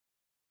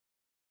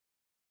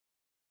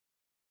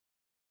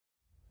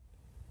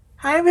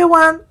Hi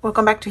everyone,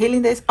 welcome back to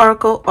Healing Days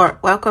Oracle, or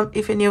welcome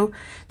if you're new.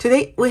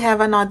 Today we have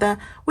another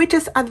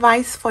witch's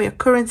advice for your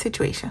current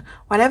situation.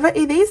 Whatever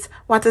it is,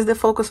 what is the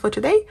focus for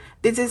today?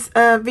 This is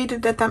a video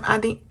that I'm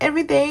adding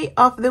every day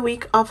of the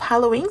week of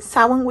Halloween,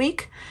 Samhain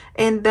week,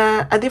 and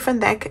a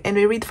different deck, and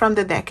we read from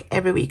the deck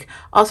every week.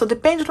 Also the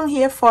pendulum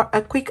here for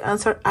a quick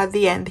answer at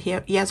the end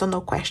here, yes or no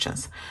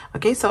questions.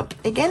 Okay, so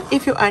again,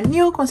 if you are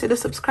new, consider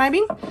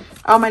subscribing.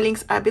 All my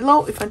links are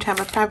below. If you want to have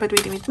a private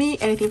reading with me,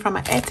 anything from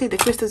my Etsy, the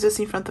crystals just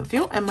in front of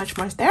you, and much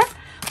more is there,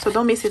 so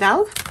don't miss it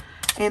out.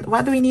 And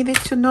what do we need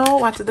to know?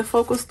 What's the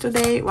focus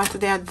today? What's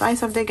the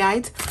advice of the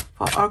guides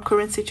for our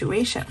current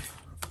situation?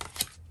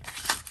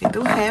 We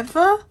do have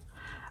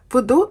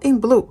Voodoo in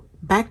Blue,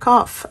 back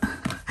off.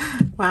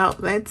 Wow,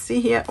 let's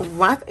see here.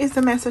 What is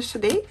the message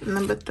today?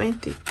 Number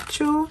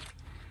 22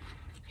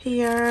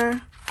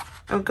 here.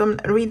 I'm going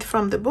to read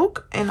from the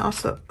book, and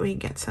also we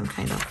get some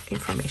kind of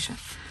information.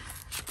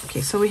 Okay,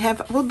 so we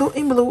have Voodoo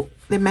in Blue.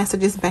 The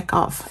message is back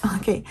off.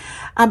 Okay,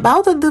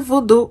 about the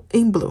Voodoo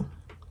in Blue.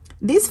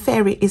 This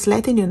fairy is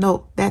letting you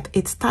know that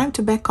it's time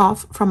to back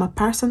off from a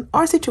person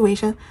or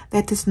situation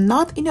that is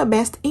not in your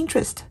best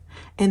interest,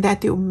 and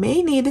that you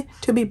may need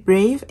to be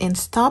brave and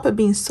stop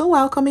being so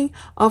welcoming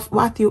of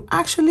what you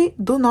actually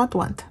do not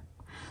want.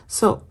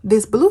 So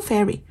this blue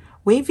fairy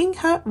waving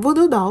her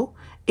voodoo doll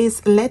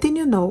is letting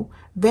you know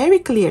very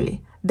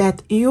clearly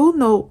that you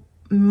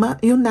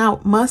now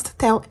must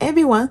tell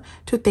everyone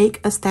to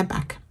take a step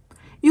back.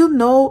 You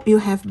know you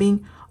have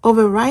been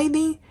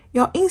overriding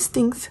your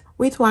instincts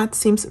with what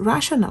seems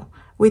rational,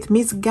 with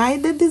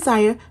misguided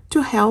desire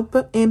to help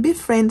and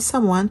befriend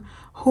someone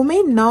who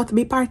may not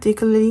be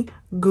particularly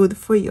good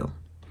for you.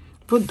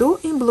 Voodoo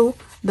in Blue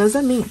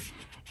doesn't mean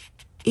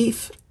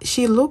if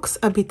she looks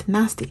a bit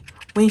nasty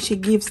when she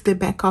gives the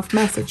back off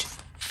message.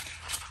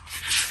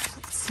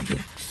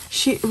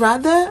 She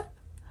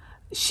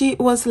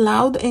was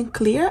loud and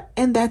clear,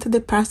 and that the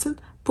person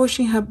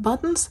pushing her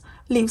buttons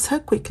leaves her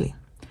quickly.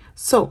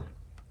 So,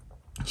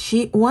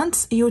 she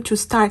wants you to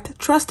start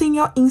trusting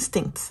your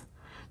instincts,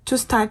 to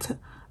start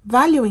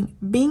valuing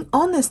being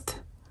honest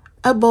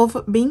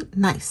above being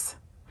nice.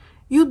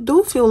 You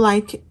do feel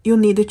like you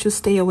needed to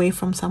stay away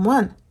from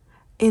someone,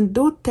 and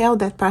do tell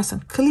that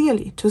person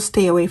clearly to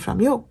stay away from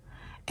you.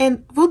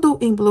 And Voodoo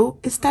in Blue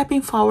is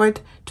stepping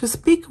forward to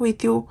speak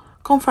with you,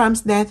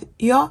 confirms that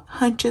your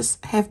hunches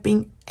have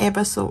been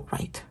ever so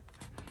right.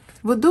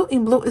 Voodoo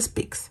in Blue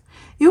speaks.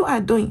 You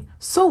are doing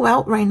so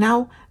well right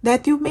now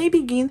that you may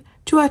begin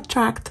to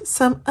attract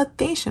some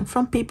attention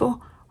from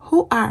people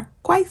who are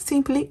quite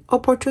simply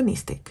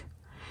opportunistic.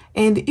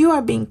 And you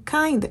are being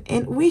kind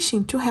and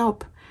wishing to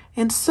help.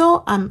 And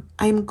so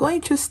I'm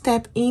going to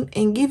step in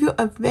and give you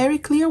a very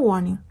clear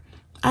warning.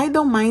 I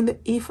don't mind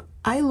if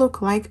I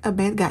look like a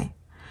bad guy.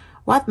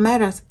 What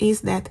matters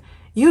is that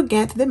you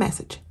get the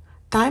message.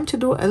 Time to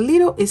do a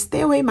little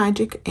stay away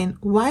magic, and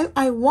while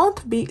I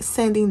won't be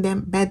sending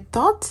them bad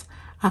thoughts,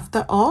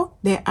 after all,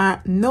 there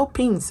are no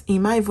pins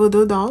in my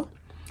voodoo doll,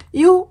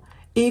 you,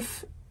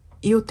 if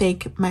you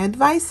take my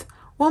advice,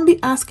 won't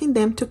be asking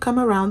them to come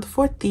around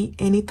for tea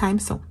anytime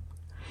soon.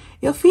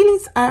 Your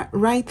feelings are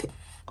right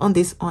on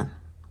this one.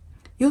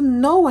 You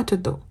know what to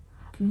do.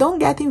 Don't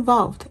get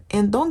involved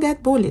and don't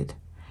get bullied.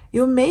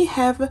 You may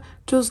have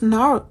to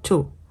snarl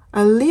too,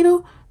 a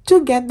little,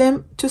 to get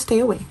them to stay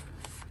away.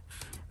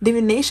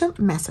 Divination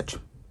message.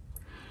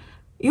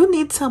 You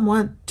need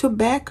someone to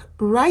back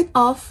right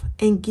off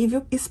and give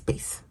you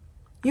space.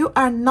 You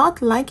are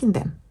not liking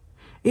them.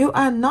 You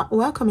are not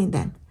welcoming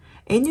them.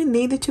 And you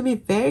need to be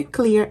very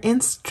clear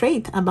and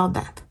straight about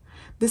that.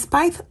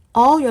 Despite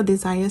all your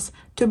desires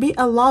to be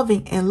a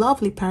loving and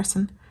lovely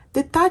person,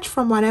 detach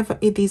from whatever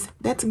it is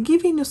that's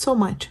giving you so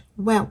much,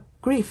 well,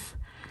 grief,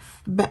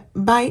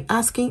 by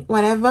asking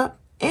whatever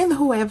and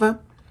whoever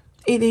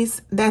it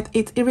is that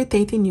it's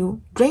irritating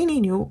you,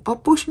 draining you, or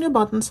pushing your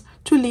buttons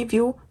to leave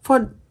you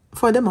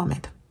for the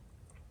moment.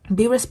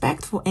 Be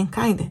respectful and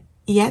kind,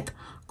 yet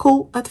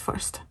cool at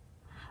first.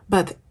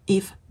 But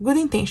if good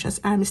intentions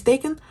are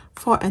mistaken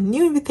for a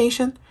new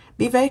invitation,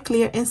 be very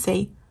clear and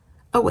say,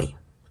 away.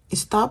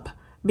 Stop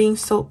being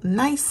so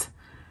nice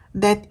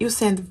that you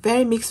send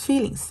very mixed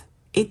feelings.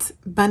 It's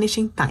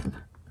banishing time.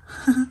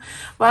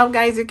 Well,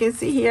 guys, you can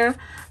see here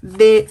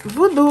the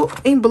Voodoo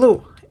in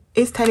Blue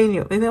is telling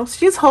you,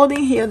 she's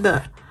holding here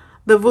the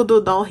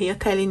voodoo doll here,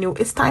 telling you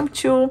it's time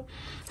to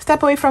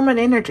step away from an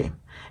energy.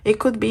 It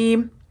could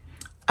be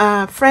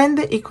a friend,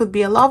 it could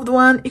be a loved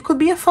one, it could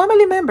be a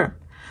family member,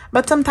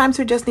 but sometimes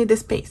you just need the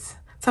space.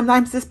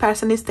 Sometimes this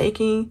person is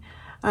taking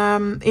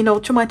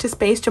too much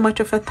space, too much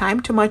of your time,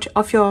 too much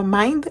of your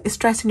mind is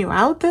stressing you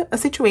out, a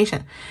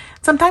situation.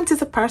 Sometimes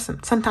it's a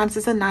person, sometimes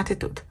it's an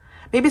attitude,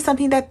 maybe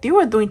something that you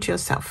are doing to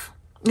yourself.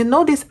 You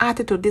know, this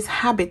attitude, this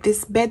habit,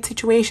 this bad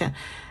situation,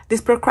 this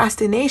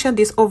procrastination,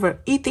 this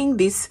overeating,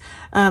 this,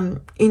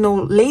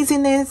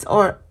 laziness,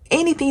 or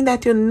anything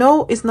that you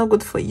know is not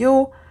good for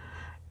you,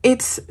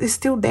 it's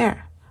still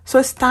there. So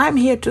it's time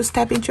here to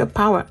step into your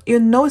power. You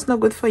know it's not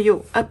good for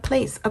you. A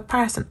place, a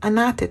person, an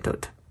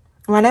attitude.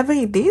 Whatever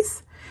it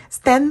is,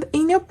 stand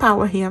in your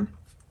power here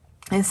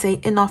and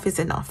say enough is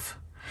enough.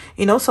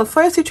 You know, so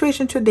for a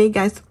situation today,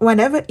 guys,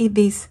 whatever it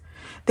is,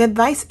 the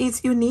advice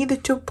is you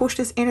need to push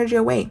this energy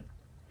away.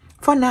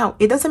 For now,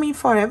 it doesn't mean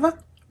forever.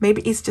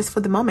 Maybe it's just for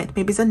the moment.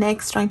 Maybe it's an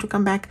ex trying to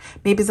come back.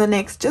 Maybe it's an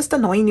ex just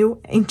annoying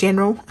you in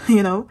general,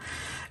 you know.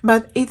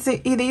 But it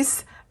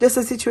is just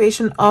a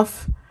situation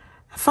of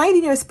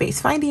finding your space,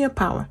 finding your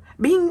power,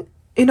 being,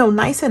 you know,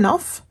 nice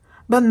enough,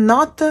 but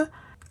not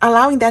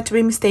allowing that to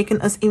be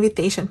mistaken as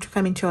invitation to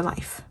come into your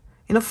life.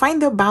 You know,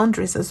 find your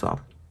boundaries as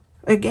well.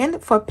 Again,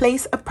 for a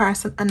place, a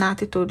person, an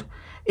attitude.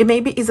 It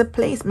maybe is a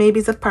place, maybe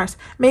it's a person,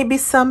 maybe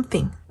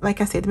something. Like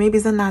I said, maybe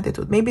it's an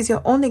attitude, maybe it's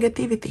your own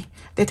negativity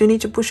that you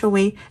need to push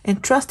away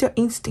and trust your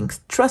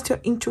instincts, trust your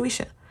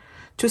intuition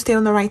to stay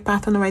on the right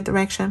path, on the right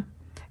direction.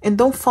 And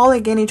don't fall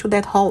again into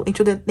that hole,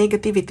 into that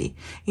negativity,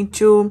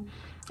 into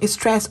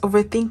stress,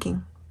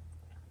 overthinking.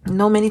 You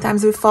know, many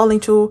times we fall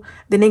into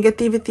the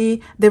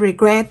negativity, the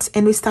regrets,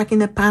 and we're stuck in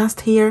the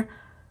past here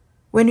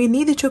when we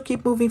needed to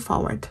keep moving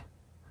forward.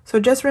 So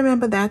just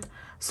remember that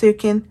so you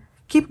can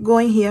keep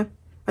going here.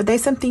 But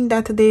there's something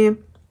that the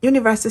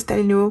universe is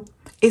telling you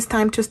it's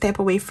time to step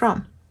away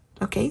from.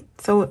 Okay?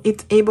 So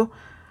it's able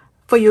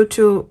for you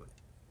to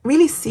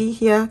really see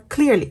here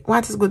clearly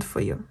what is good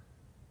for you.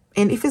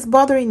 And if it's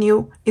bothering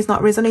you, it's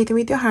not resonating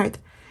with your heart,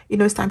 you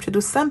know, it's time to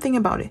do something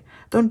about it.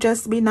 Don't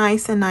just be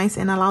nice and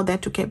allow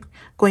that to keep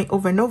going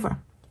over and over.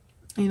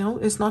 You know,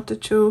 it's not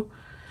to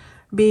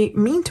be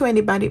mean to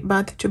anybody,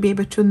 but to be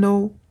able to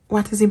know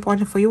what is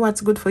important for you,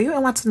 what's good for you,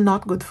 and what's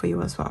not good for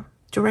you as well.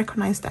 To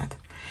recognize that.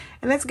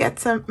 And let's get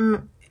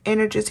some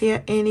energies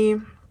here.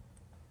 Any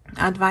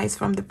advice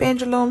from the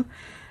pendulum?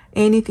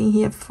 Anything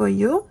here for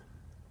you?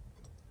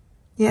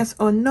 Yes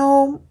or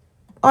no?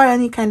 Or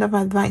any kind of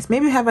advice.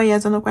 Maybe you have a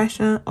yes or no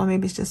question, or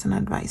maybe it's just an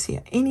advice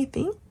here.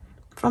 Anything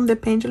from the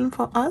pendulum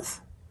for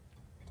us?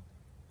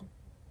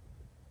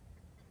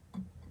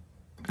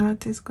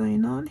 What is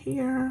going on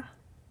here?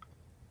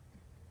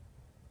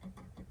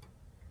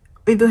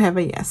 We do have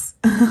a yes.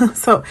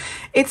 So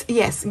it's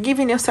yes,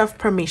 giving yourself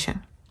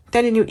permission,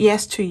 telling you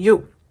yes to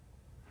you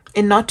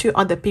and not to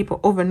other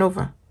people over and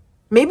over.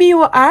 Maybe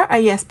you are a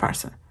yes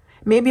person.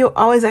 Maybe you're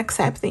always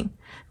accepting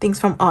things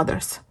from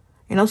others.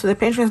 You know, so the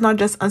pendulum is not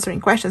just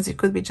answering questions. It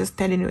could be just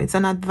telling you. It's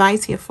an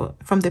advice here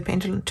from the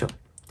pendulum too.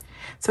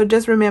 So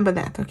just remember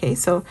that, okay?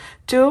 So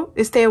to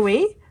stay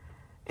away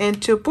and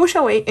to push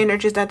away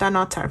energies that are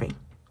not serving.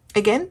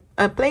 Again,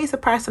 a place, a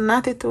person,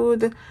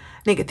 attitude,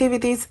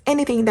 negativities,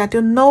 anything that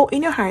you know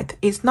in your heart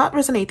is not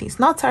resonating, it's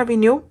not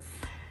serving you.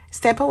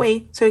 Step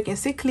away so you can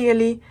see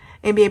clearly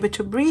and be able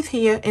to breathe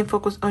here and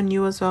focus on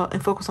you as well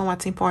and focus on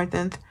what's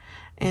important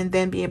and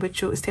then be able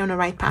to stay on the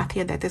right path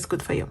here that is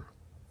good for you.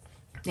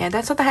 Yeah,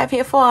 that's what I have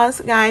here for us,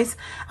 guys.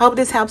 I hope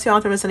this helps you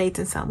out to resonate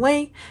in some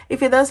way.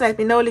 If it does, let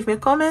me know. Leave me a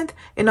comment.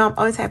 You know, I'm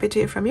always happy to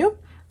hear from you.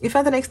 If you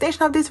want an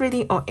extension of this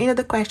reading or any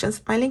other questions,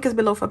 my link is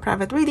below for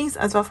private readings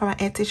as well for my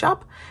Etsy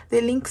shop.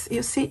 The links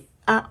you see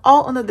are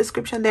all on the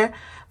description there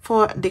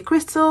for the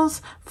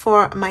crystals,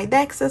 for my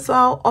decks as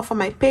well, or for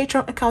my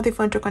Patreon account if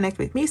you want to connect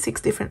with me.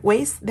 6 different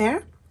ways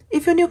there.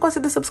 If you're new,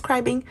 consider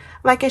subscribing.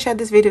 Like and share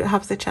this video. It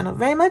helps the channel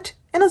very much.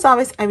 And as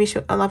always, I wish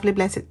you a lovely,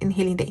 blessed, and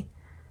healing day.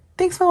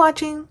 Thanks for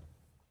watching.